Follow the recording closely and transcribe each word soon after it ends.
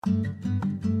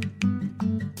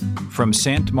From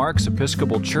St. Mark's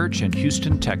Episcopal Church in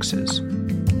Houston, Texas,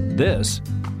 this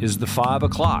is The 5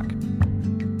 O'Clock,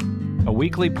 a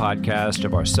weekly podcast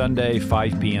of our Sunday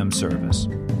 5 p.m. service.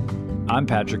 I'm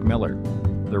Patrick Miller,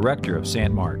 the rector of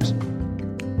St. Mark's.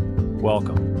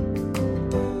 Welcome.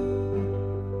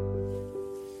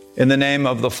 In the name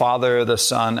of the Father, the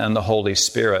Son, and the Holy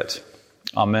Spirit.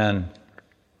 Amen.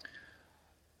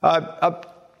 About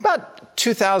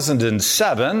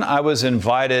 2007, I was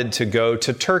invited to go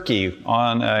to Turkey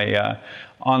on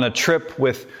a trip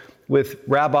with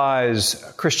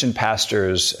rabbis, Christian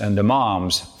pastors, and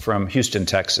imams from Houston,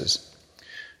 Texas.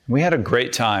 We had a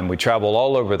great time. We traveled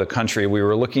all over the country. We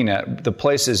were looking at the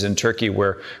places in Turkey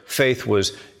where faith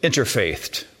was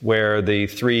interfaithed, where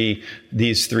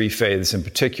these three faiths in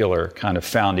particular kind of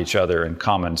found each other in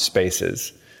common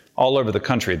spaces. All over the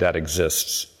country that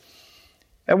exists.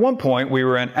 At one point, we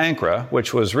were in Ankara,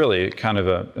 which was really kind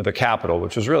of the capital,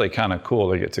 which was really kind of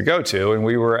cool to get to go to, and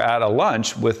we were at a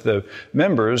lunch with the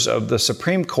members of the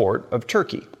Supreme Court of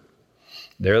Turkey.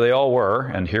 There they all were,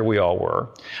 and here we all were.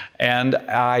 And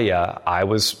I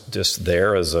was just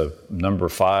there as a number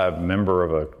 5 member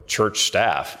of a church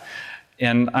staff.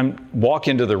 And I walk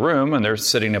into the room, and they're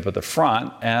sitting up at the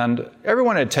front, and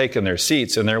everyone had taken their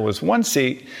seats, and there was one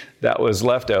seat that was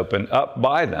left open up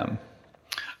by them.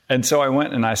 And so I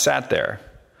went and I sat there,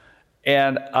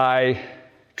 and I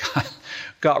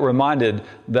got reminded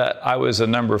that I was a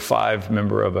number 5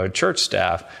 member of a church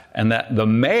staff, and that the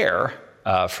mayor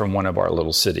from one of our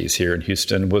little cities here in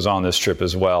Houston was on this trip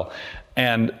as well.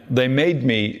 And they made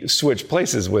me switch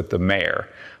places with the mayor,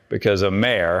 because a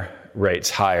mayor rates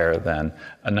higher than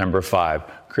a number 5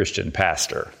 Christian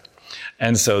pastor.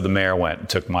 And so the mayor went and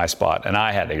took my spot, and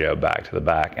I had to go back to the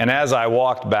back. And as I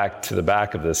walked back to the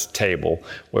back of this table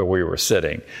where we were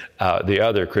sitting, the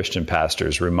other Christian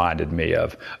pastors reminded me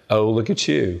of, oh, look at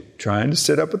you, trying to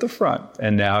sit up at the front,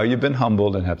 and now you've been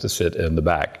humbled and have to sit in the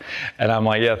back. And I'm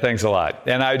like, yeah, thanks a lot.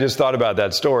 And I just thought about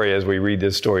that story as we read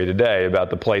this story today about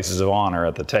the places of honor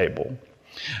at the table.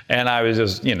 And I was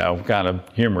just, kind of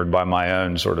humored by my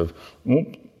own sort of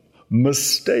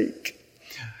mistake.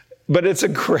 But it's a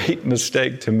great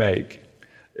mistake to make.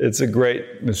 It's a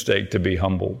great mistake to be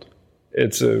humbled.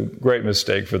 It's a great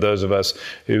mistake for those of us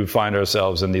who find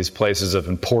ourselves in these places of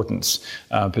importance,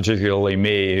 particularly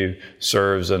me, who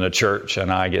serves in a church,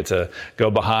 and I get to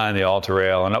go behind the altar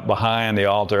rail and up behind the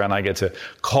altar, and I get to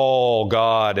call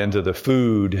God into the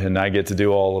food, and I get to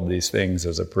do all of these things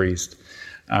as a priest.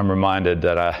 I'm reminded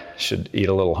that I should eat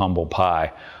a little humble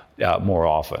pie more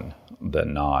often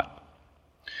than not.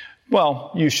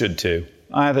 Well, you should too.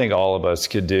 I think all of us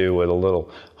could do with a little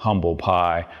humble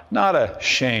pie. Not a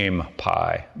shame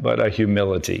pie, but a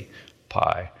humility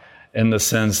pie. In the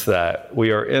sense that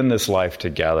we are in this life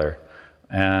together.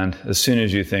 And as soon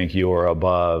as you think you are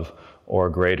above or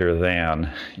greater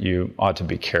than, you ought to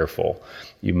be careful.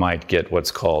 You might get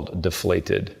what's called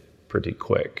deflated pretty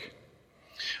quick.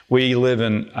 We live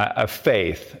in a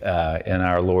faith in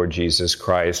our Lord Jesus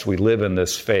Christ. We live in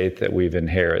this faith that we've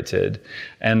inherited.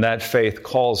 And that faith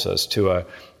calls us to a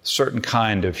certain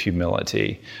kind of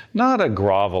humility. Not a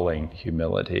groveling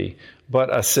humility,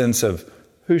 but a sense of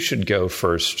who should go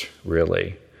first,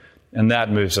 really. And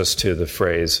that moves us to the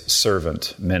phrase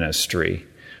servant ministry.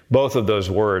 Both of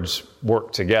those words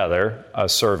work together. A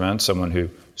servant, someone who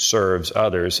serves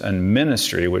others, and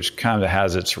ministry, which kind of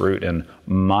has its root in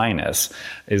minus,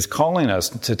 is calling us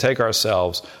to take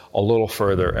ourselves a little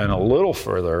further and a little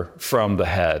further from the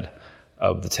head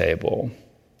of the table.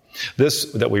 This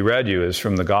that we read you is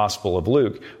from the Gospel of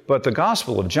Luke, but the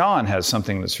Gospel of John has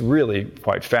something that's really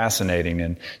quite fascinating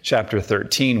in chapter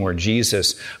 13, where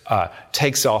Jesus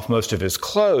takes off most of his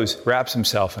clothes, wraps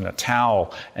himself in a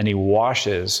towel, and he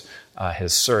washes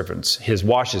his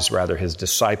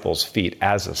disciples' feet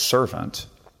as a servant.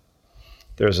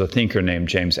 There's a thinker named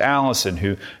James Allison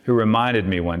who reminded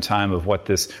me one time of what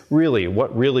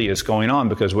really is going on,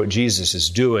 because what Jesus is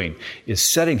doing is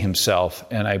setting himself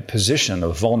in a position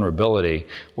of vulnerability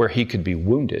where he could be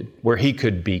wounded, where he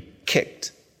could be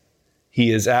kicked.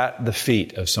 He is at the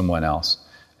feet of someone else,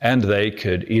 and they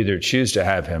could either choose to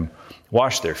have him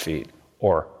wash their feet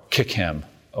or kick him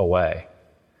away.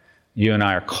 You and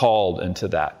I are called into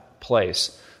that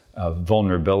place of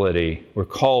vulnerability. We're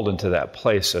called into that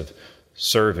place of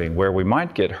serving where we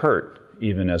might get hurt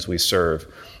even as we serve,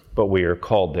 but we are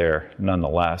called there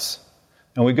nonetheless.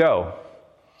 And we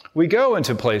go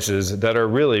into places that are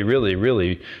really, really,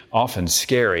 really often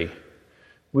scary.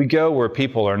 We go where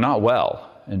people are not well,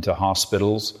 into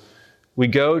hospitals. We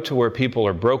go to where people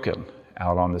are broken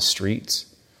out on the streets.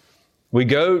 We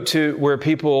go to where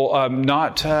people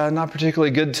not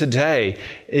particularly good today,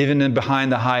 even in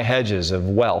behind the high hedges of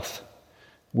wealth.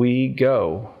 We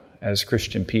go as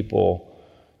Christian people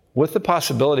with the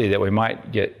possibility that we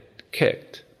might get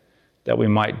kicked, that we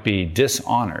might be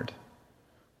dishonored.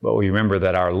 But we remember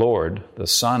that our Lord, the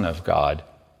Son of God,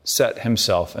 set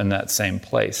himself in that same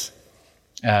place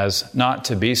as not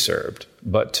to be served,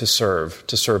 but to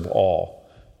serve all.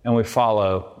 And we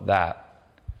follow that.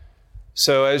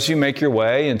 So as you make your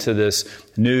way into this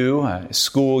new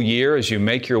school year, as you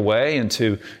make your way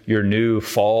into your new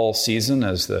fall season,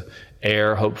 as the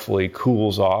air hopefully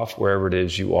cools off wherever it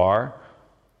is you are,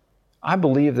 I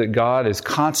believe that God is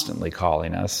constantly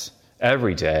calling us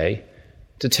every day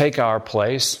to take our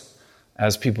place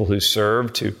as people who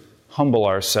serve, to humble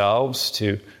ourselves,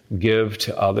 to give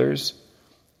to others,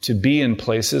 to be in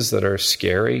places that are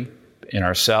scary in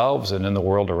ourselves and in the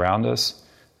world around us.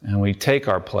 And we take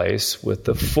our place with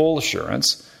the full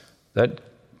assurance that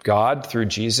God, through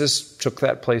Jesus, took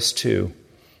that place too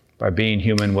by being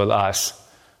human with us,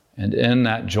 and in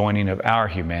that joining of our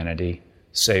humanity,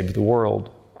 saved the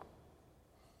world.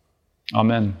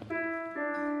 Amen.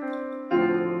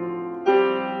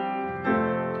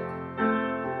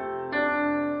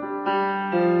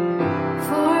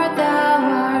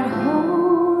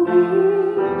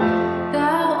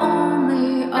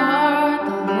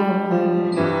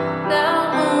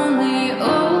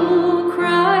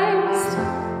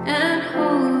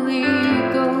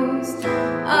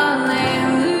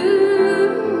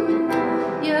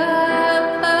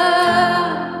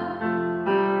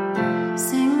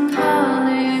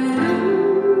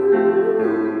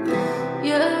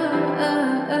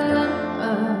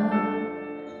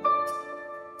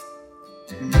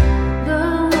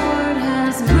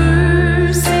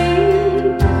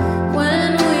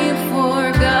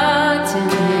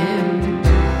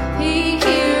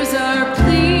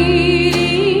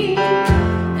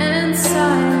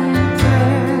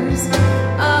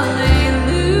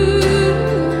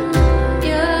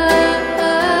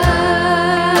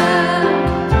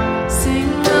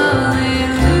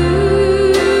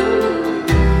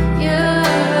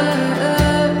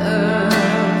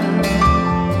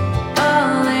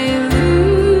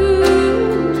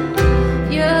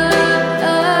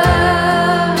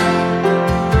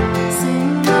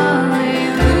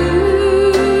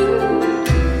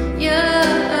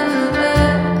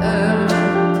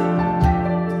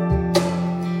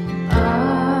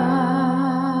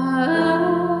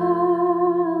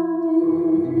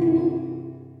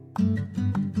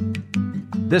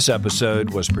 This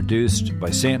episode was produced by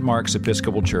St. Mark's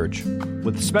Episcopal Church,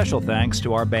 with special thanks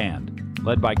to our band,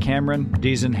 led by Cameron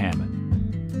Deason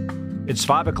Hammond. It's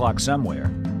 5 o'clock somewhere,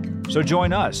 so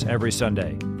join us every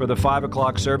Sunday for the 5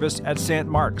 o'clock service at St.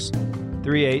 Mark's,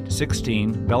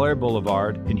 3816 Bel Air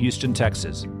Boulevard in Houston,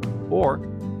 Texas, or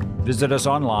visit us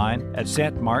online at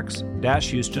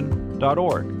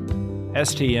stmarks-houston.org,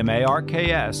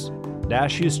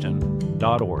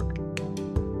 stmarks-houston.org.